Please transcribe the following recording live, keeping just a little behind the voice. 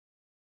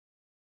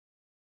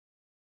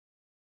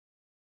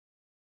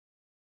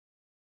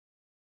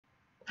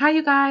Hi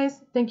you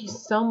guys, thank you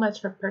so much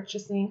for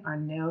purchasing our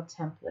nail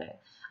template.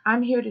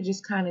 I'm here to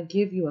just kind of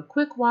give you a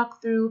quick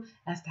walkthrough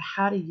as to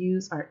how to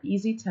use our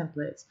easy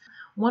templates.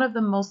 One of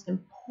the most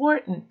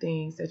important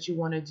things that you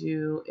want to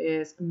do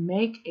is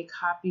make a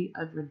copy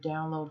of your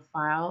download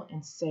file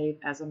and save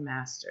as a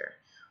master.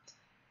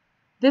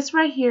 This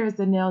right here is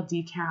the nail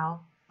decal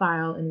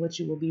file in which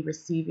you will be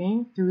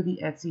receiving through the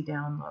Etsy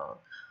download.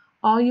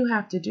 All you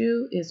have to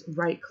do is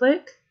right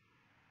click,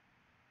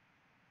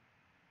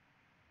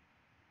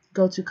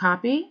 go to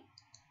copy,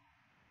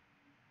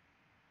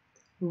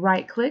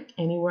 right click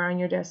anywhere on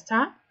your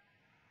desktop,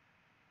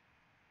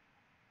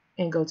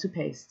 and go to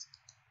paste.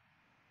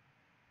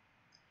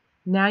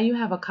 Now you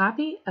have a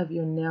copy of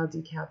your nail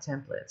decal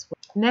templates.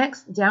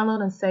 Next,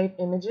 download and save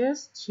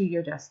images to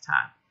your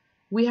desktop.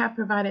 We have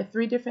provided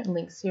 3 different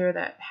links here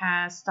that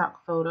has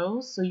stock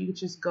photos, so you can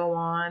just go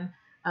on,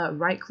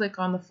 right click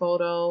on the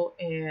photo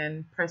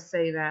and press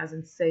save as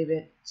and save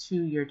it to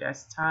your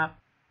desktop.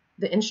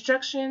 The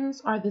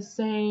instructions are the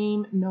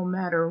same no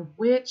matter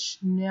which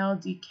nail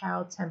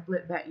decal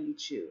template that you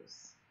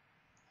choose.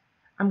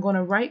 I'm going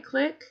to right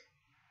click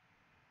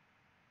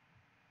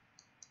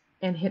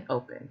and hit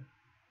open.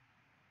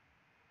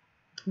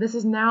 This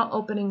is now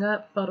opening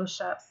up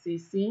Photoshop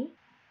CC,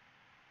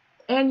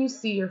 and you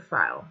see your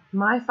file.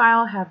 My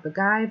file have the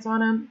guides on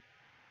them.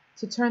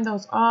 To turn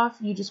those off,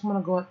 you just want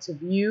to go up to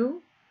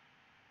View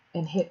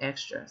and hit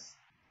Extras.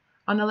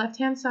 On the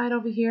left-hand side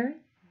over here,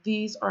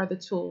 these are the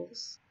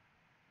tools.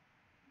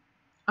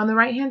 On the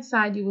right-hand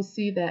side, you will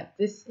see that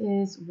this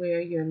is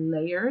where your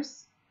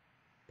Layers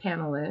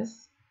panel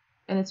is,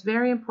 and it's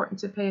very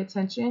important to pay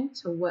attention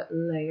to what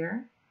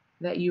layer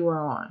that you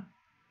are on.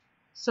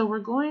 So we're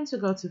going to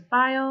go to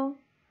File,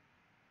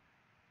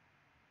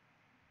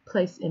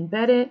 Place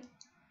Embedded,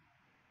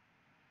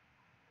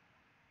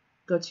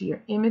 go to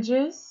your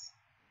images.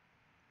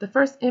 The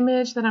first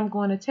image that I'm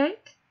going to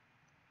take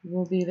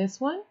will be this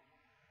one,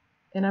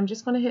 and I'm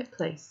just going to hit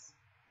Place.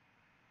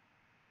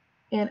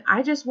 And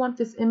I just want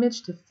this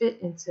image to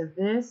fit into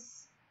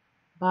this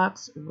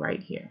box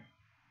right here.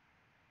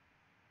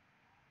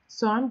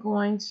 So I'm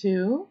going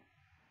to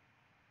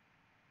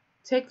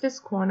take this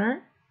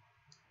corner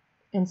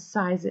and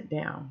size it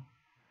down.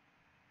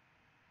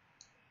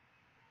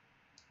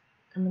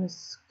 I'm going to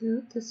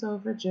scoot this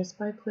over just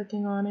by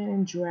clicking on it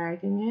and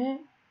dragging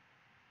it.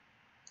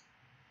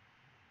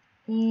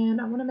 And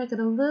I want to make it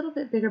a little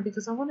bit bigger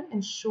because I want to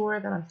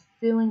ensure that I'm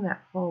filling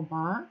that whole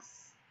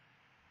box.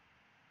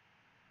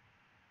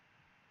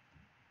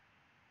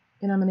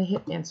 And I'm going to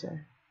hit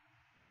enter.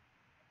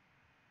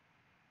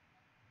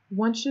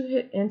 Once you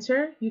hit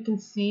enter, you can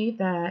see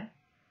that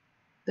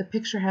the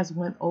picture has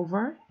went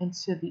over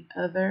into the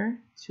other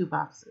 2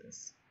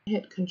 boxes.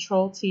 Hit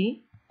Control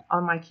T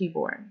on my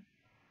keyboard.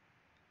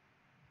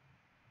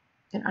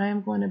 And I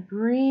am going to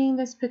bring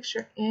this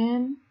picture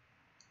in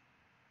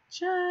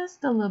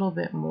just a little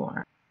bit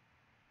more.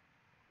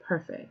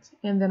 Perfect.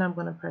 And then I'm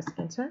going to press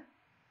enter.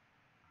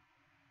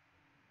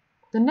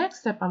 The next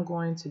step I'm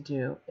going to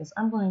do is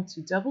I'm going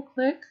to double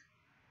click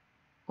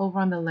over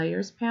on the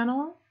Layers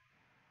panel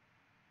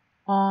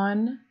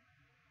on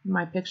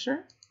my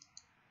picture,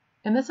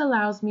 and this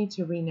allows me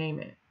to rename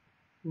it.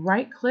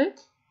 Right click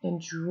and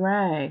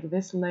drag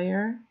this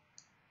layer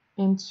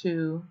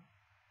into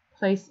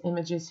Place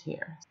Images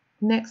here.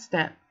 Next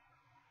step,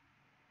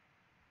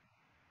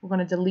 we're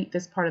going to delete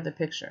this part of the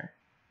picture.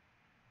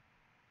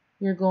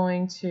 You're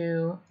going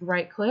to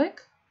right click,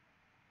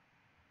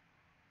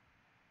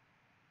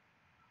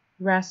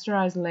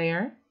 rasterize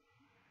layer.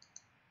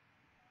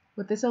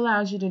 What this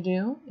allows you to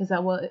do is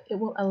that it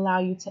will allow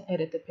you to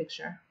edit the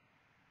picture.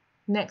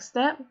 Next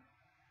step,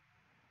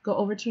 go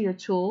over to your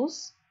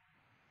tools,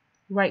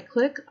 right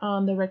click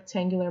on the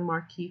rectangular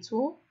marquee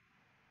tool,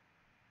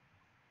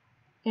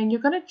 and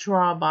you're going to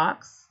draw a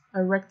box,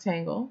 a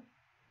rectangle,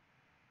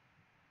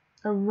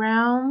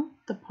 around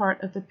the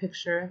part of the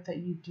picture that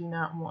you do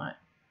not want.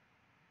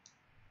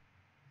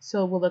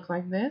 So it will look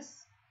like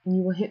this, and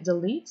you will hit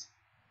delete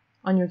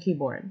on your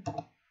keyboard.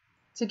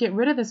 To get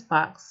rid of this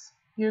box,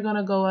 you're going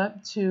to go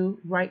up to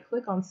right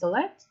click on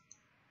select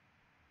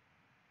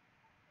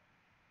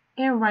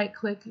and right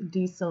click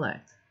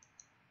deselect.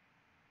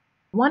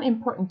 One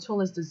important tool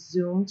is the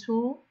zoom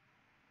tool.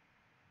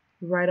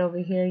 Right over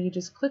here, you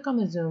just click on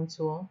the zoom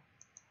tool,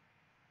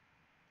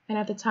 and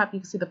at the top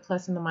you can see the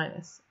plus and the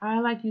minus. I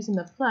like using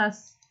the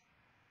plus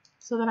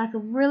so that I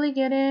can really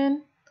get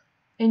in,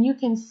 and you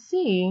can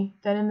see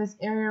that in this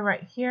area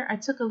right here I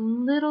took a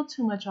little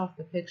too much off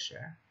the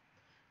picture.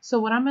 So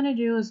what I'm going to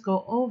do is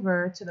go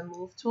over to the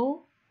move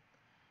tool,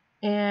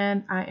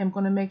 and I am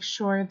going to make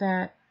sure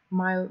that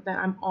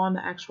I'm on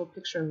the actual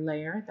picture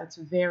layer. That's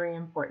very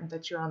important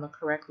that you're on the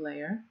correct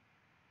layer.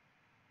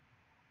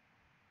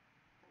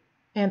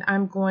 And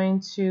I'm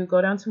going to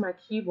go down to my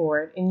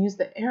keyboard and use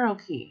the arrow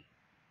key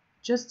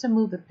just to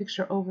move the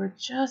picture over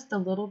just a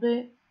little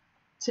bit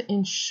to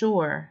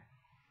ensure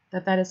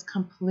that that is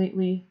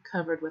completely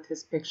covered with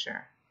his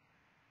picture.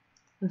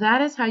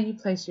 That is how you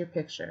place your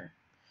picture.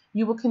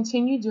 You will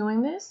continue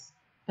doing this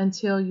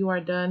until you are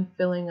done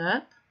filling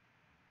up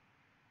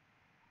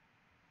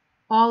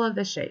all of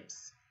the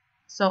shapes.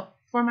 So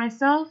for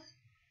myself,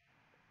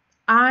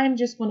 I'm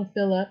just going to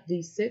fill up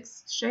these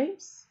 6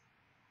 shapes.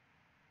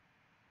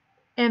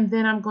 And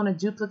then I'm going to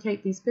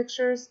duplicate these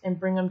pictures and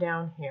bring them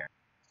down here.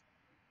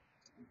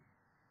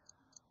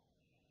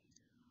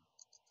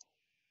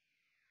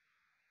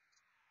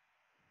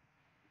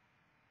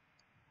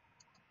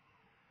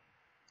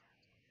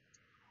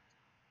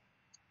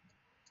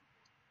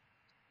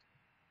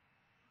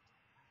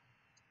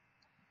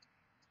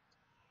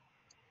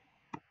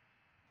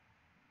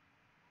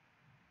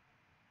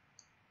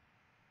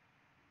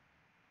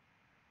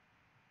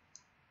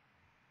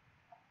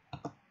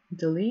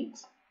 Delete.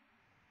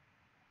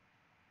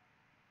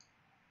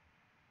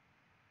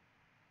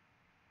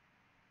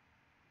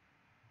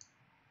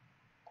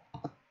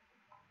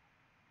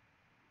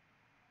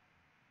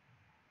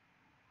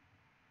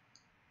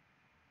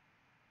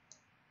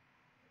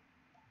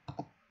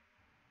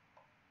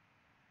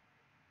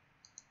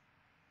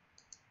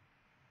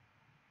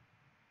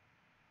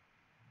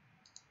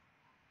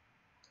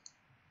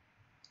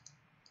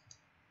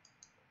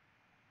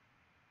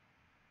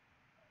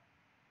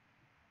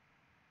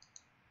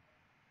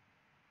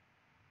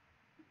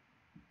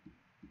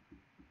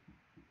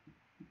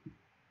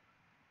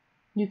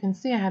 You can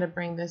see I had to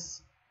bring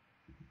this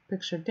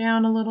picture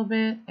down a little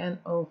bit and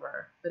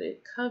over, but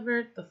it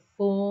covered the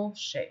full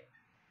shape.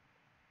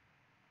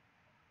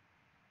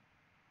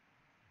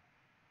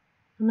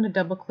 I'm going to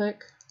double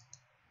click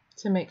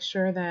to make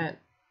sure that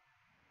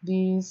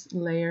these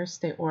layers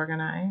stay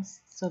organized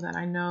so that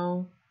I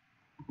know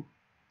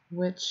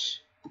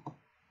which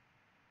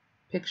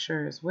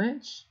picture is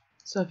which.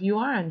 So if you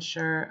are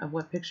unsure of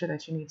what picture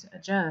that you need to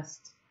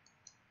adjust,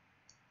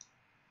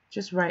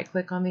 just right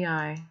click on the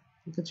eye.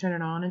 You can turn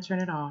it on and turn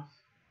it off.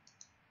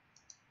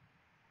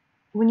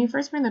 When you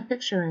first bring the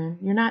picture in,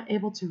 you're not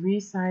able to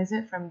resize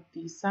it from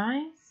these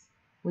sides.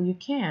 Well, you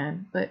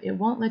can, but it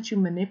won't let you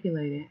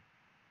manipulate it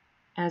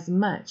as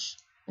much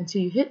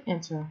until you hit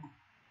enter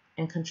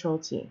and Control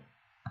T.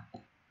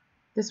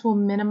 This will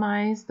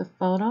minimize the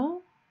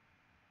photo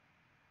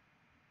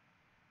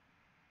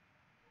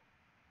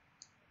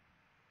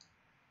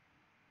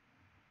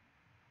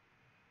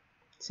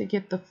to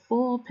get the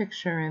full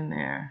picture in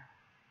there.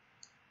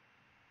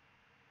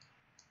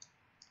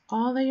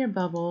 All of your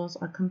bubbles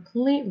are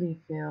completely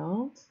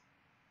filled.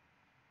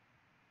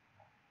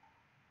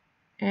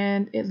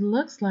 And it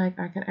looks like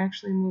I can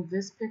actually move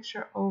this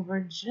picture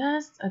over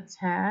just a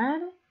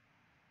tad.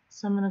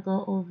 So I'm going to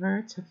go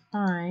over to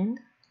find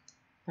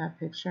that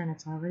picture, and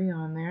it's already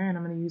on there. And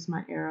I'm going to use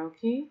my arrow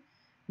key,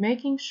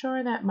 making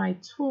sure that my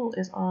tool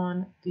is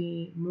on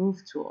the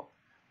move tool.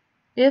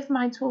 If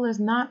my tool is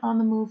not on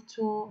the move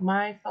tool,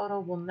 my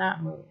photo will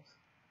not move.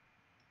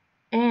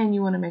 And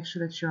you want to make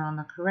sure that you're on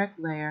the correct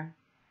layer.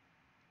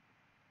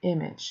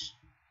 Image.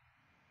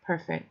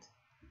 Perfect.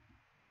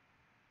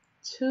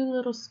 2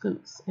 little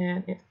scoops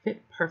and it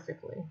fit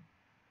perfectly.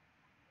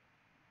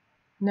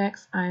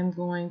 Next, I'm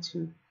going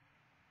to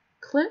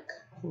click,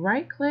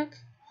 right click,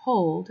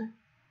 hold,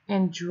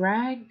 and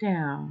drag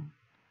down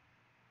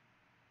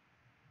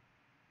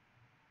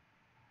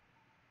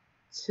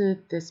to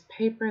this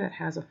paper that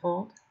has a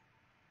fold.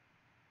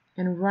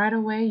 And right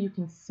away you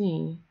can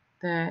see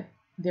that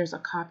there's a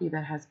copy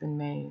that has been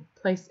made.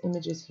 Place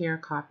images here,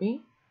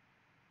 copy.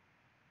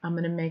 I'm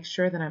going to make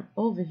sure that I'm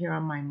over here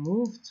on my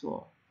move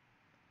tool.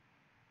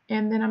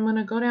 And then I'm going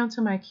to go down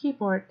to my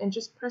keyboard and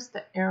just press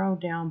the arrow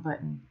down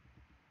button.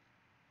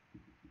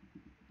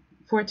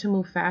 For it to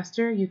move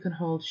faster, you can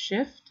hold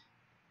Shift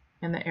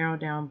and the arrow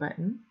down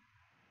button.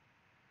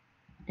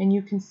 And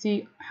you can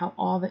see how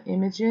all the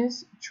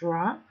images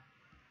drop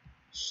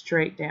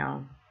straight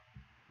down.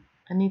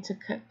 I need to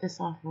cut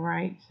this off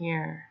right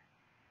here.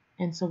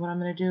 And so what I'm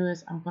going to do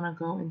is I'm going to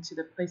go into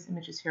the Place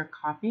Images here,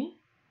 copy.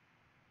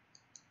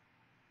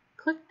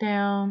 Click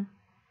down,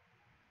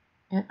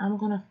 and I'm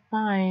going to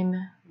find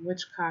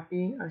which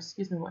copy, or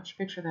excuse me, which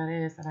picture that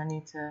is that I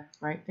need to,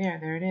 right there,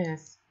 there it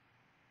is.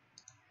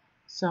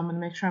 So I'm going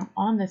to make sure I'm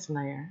on this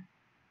layer.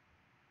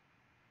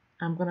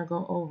 I'm going to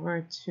go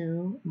over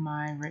to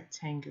my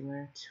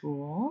rectangular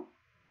tool,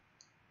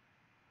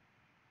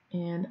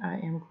 and I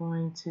am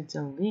going to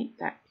delete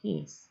that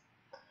piece.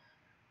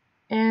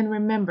 And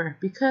remember,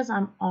 because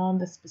I'm on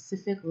the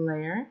specific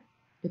layer,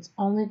 it's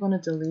only going to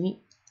delete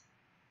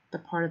the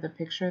part of the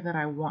picture that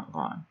I want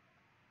gone.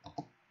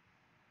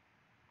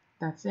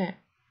 That's it.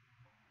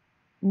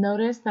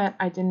 Notice that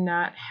I did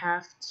not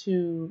have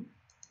to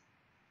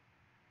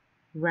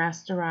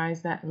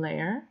rasterize that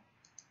layer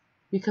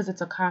because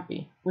it's a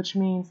copy, which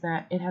means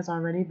that it has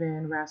already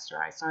been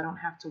rasterized. So I don't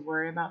have to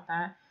worry about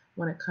that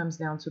when it comes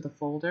down to the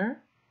folder.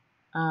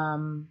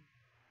 The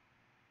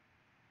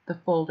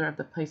folder of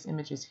the Place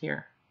Images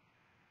here.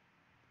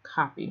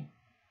 Copy.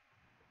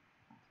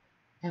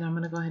 And I'm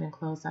going to go ahead and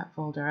close that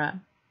folder up.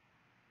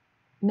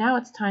 Now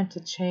it's time to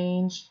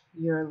change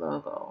your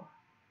logo.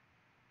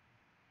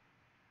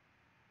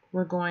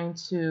 We're going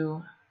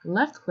to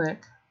left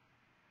click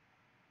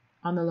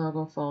on the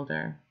logo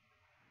folder.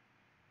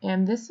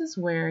 And this is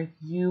where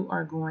you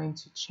are going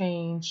to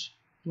change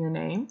your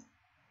name.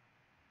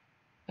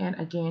 And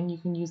again, you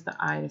can use the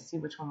eye to see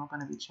which one we're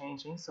going to be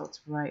changing. So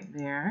it's right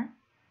there.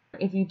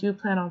 If you do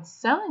plan on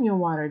selling your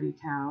water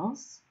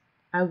decals,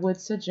 I would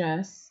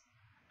suggest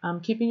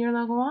keeping your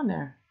logo on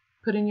there.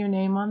 Putting your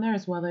name on there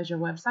as well as your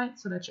website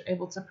so that you're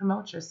able to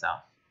promote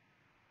yourself.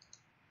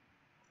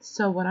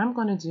 So what I'm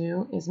going to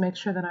do is make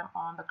sure that I'm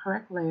on the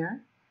correct layer.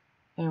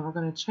 And we're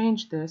going to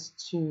change this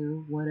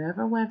to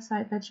whatever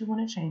website that you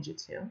want to change it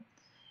to.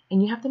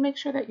 And you have to make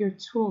sure that your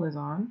tool is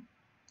on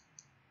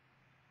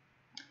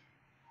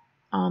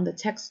the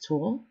text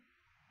tool.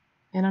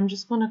 And I'm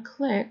just going to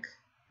click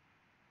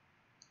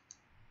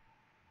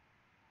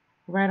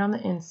right on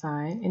the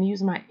inside and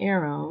use my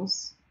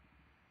arrows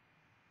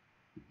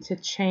to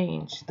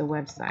change the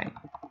website.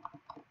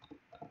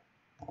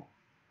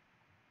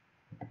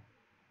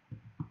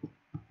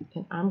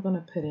 And I'm going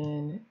to put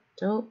in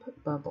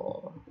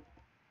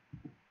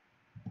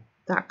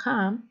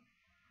dopebubble.com.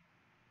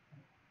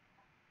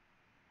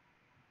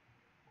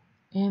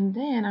 And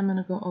then I'm going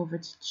to go over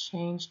to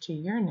change to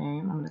your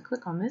name. I'm going to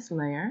click on this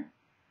layer.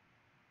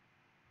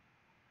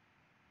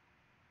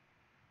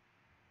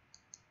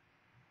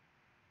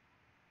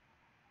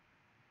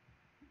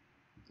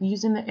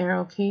 Using the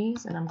arrow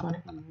keys, and I'm going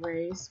to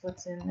erase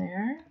what's in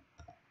there.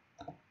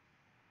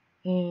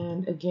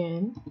 And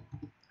again,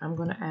 I'm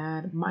going to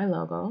add my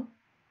logo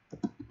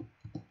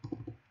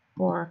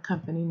or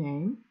company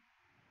name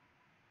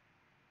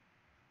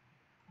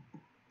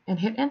and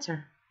hit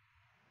enter.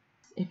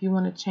 If you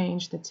want to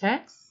change the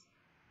text,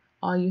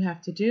 all you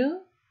have to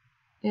do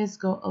is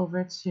go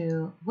over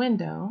to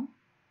Window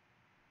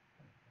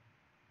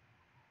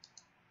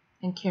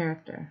and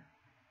Character.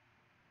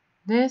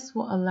 This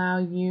will allow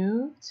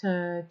you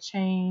to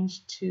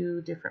change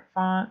to different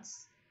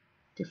fonts,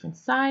 different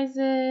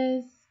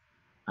sizes.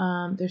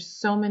 There's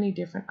so many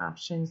different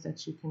options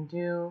that you can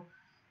do.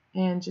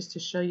 And just to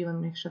show you, let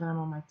me make sure that I'm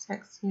on my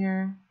text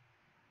here.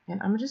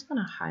 And I'm just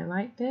going to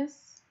highlight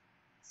this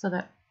so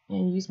that,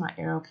 and use my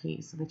arrow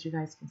keys so that you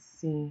guys can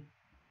see.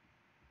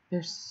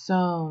 There's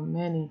so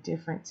many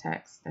different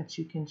texts that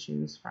you can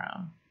choose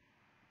from.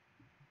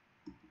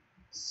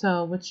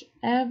 So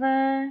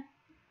whichever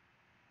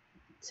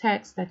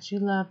text that you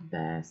love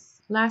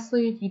best.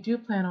 Lastly, if you do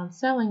plan on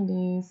selling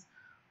these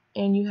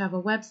and you have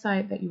a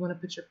website that you want to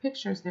put your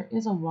pictures, there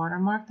is a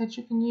watermark that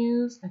you can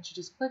use that you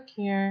just click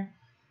here,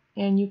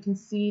 and you can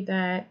see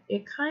that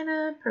it kind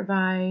of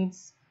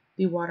provides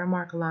the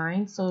watermark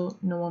line so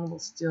no one will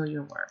steal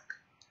your work.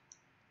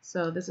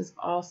 So this is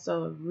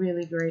also a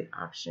really great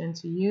option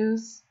to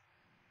use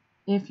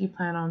if you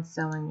plan on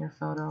selling your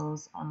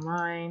photos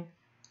online,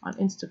 on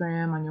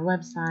Instagram, on your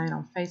website,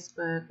 on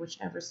Facebook,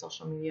 whichever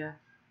social media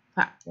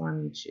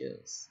platform you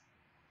choose.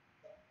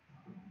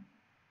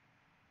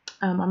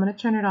 I'm going to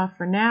turn it off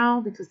for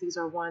now because these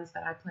are ones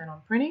that I plan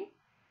on printing.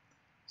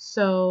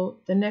 So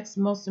the next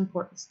most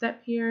important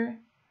step here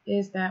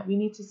is that we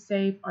need to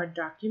save our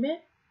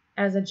document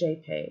as a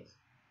JPEG.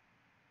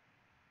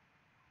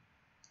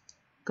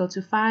 Go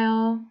to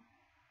File,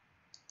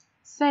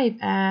 Save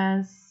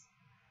As,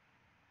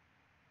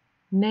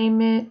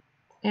 name it,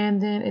 and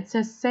then it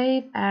says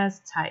Save As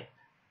Type.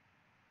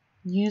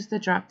 Use the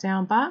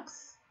drop-down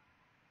box.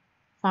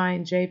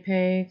 Find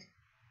JPEG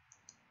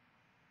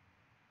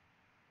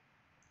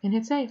and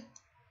hit save.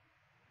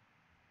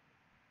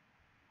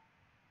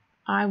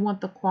 I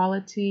want the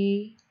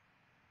quality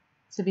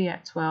to be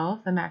at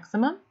 12, the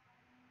maximum.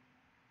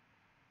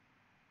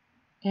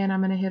 And I'm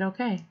going to hit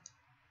OK.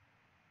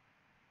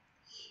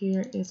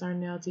 Here is our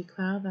nail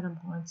decal that I'm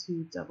going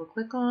to double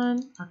click on,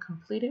 a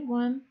completed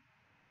one.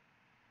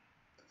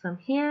 From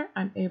here,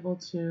 I'm able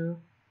to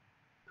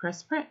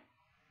press print.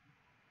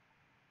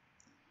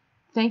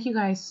 Thank you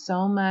guys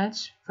so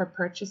much for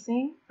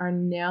purchasing our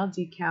nail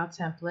decal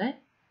template.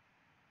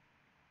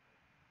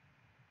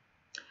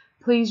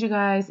 Please, you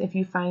guys, if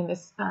you find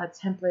this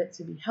template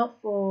to be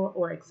helpful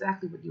or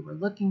exactly what you were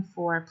looking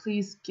for,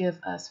 please give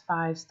us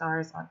 5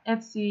 stars on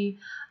Etsy.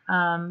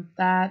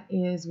 That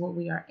is what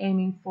we are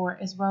aiming for,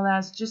 as well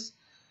as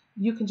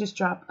you can just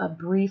drop a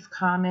brief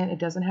comment. It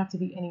doesn't have to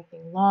be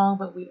anything long,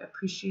 but we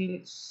appreciate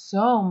it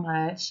so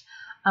much.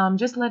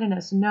 Just letting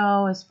us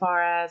know as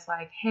far as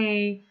like,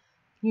 hey,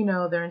 you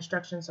know, their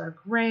instructions are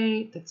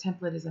great, the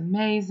template is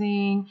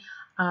amazing,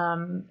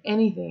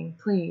 anything,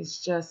 please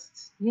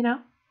just, you know,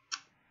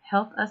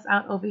 help us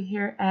out over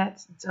here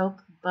at Dope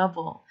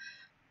Bubble.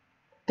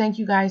 Thank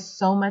you guys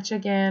so much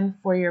again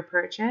for your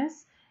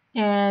purchase.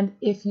 And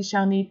if you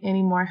shall need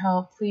any more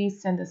help,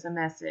 please send us a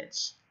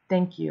message.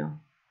 Thank you.